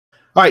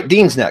All right,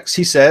 Dean's next.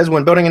 He says,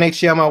 when building an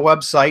HTML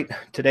website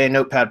today in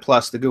Notepad+,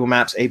 the Google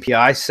Maps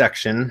API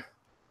section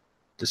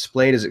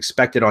displayed as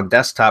expected on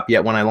desktop,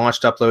 yet when I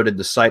uploaded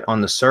the site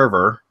on the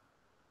server,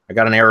 I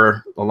got an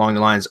error along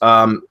the lines.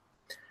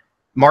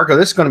 Marco,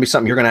 this is going to be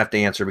something you're going to have to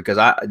answer because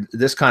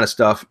this kind of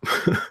stuff,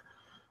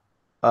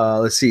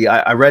 let's see,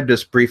 I read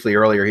this briefly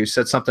earlier. He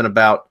said something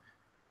about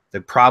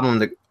the problem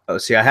that,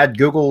 see, I had to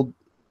Google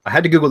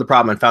the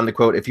problem and found the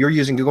quote, if you're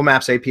using Google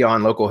Maps API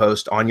on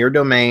localhost on your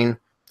domain,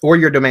 or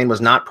your domain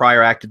was not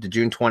prior active to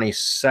June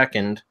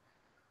 22nd,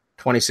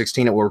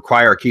 2016, it will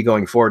require a key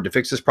going forward. To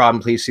fix this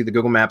problem, please see the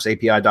Google Maps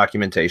API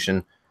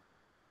documentation.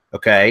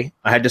 Okay,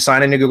 I had to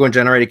sign in to Google and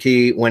generate a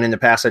key when in the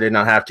past I did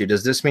not have to.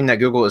 Does this mean that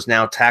Google is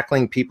now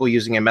tackling people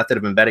using a method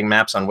of embedding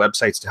maps on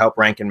websites to help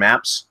rank in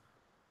maps?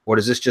 Or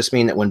does this just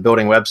mean that when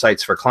building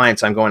websites for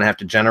clients, I'm going to have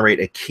to generate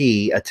a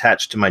key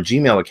attached to my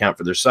Gmail account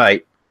for their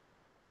site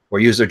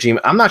or use their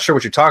Gmail? I'm not sure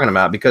what you're talking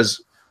about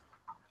because,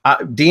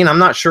 Dean, I'm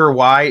not sure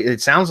why.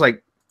 It sounds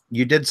like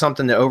you did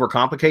something to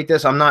overcomplicate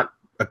this. I'm not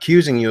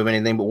accusing you of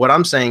anything, but what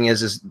I'm saying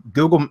is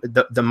Google,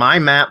 the My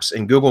Maps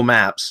and Google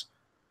Maps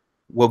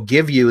will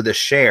give you the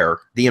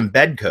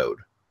embed code.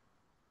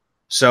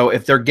 So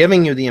if they're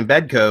giving you the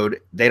embed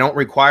code, they don't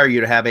require you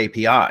to have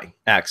API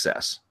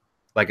access,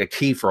 like a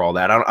key for all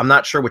that. I'm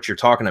not sure what you're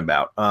talking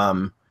about.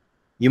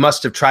 You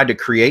must have tried to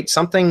create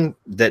something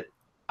that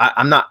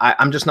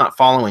I'm just not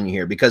following you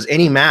here, because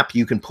any map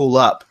you can pull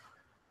up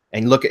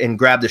and look and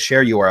grab the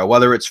share URL,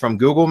 whether it's from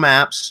Google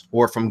Maps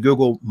or from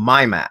Google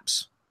My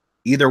Maps,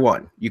 either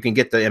one, you can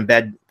get the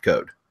embed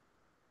code.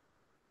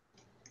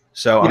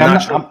 So yeah, I'm not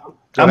sure.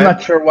 I'm not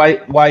sure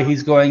why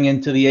he's going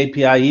into the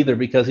API either,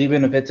 because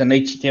even if it's an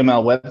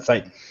HTML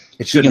website,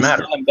 it shouldn't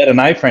matter. Still embed an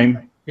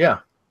iframe. Yeah.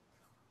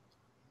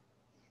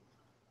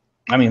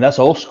 I mean, that's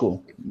old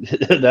school.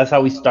 That's how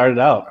we started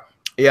out.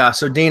 Yeah.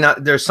 So Dean,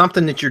 there's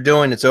something that you're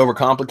doing that's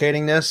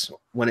overcomplicating this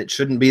when it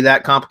shouldn't be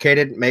that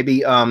complicated.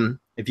 Maybe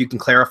if you can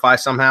clarify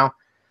somehow,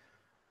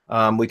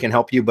 we can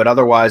help you. But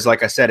otherwise,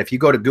 like I said, if you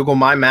go to Google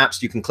My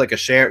Maps, you can click a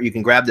share. You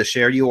can grab the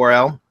share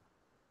URL,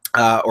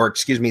 or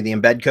excuse me, the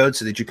embed code,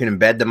 so that you can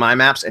embed the My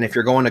Maps. And if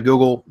you're going to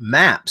Google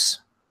Maps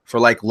for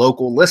like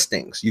local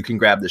listings, you can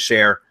grab the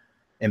share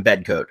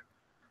embed code.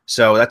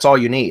 So that's all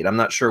you need. I'm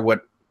not sure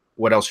what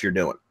else you're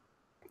doing.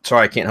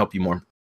 Sorry, I can't help you more.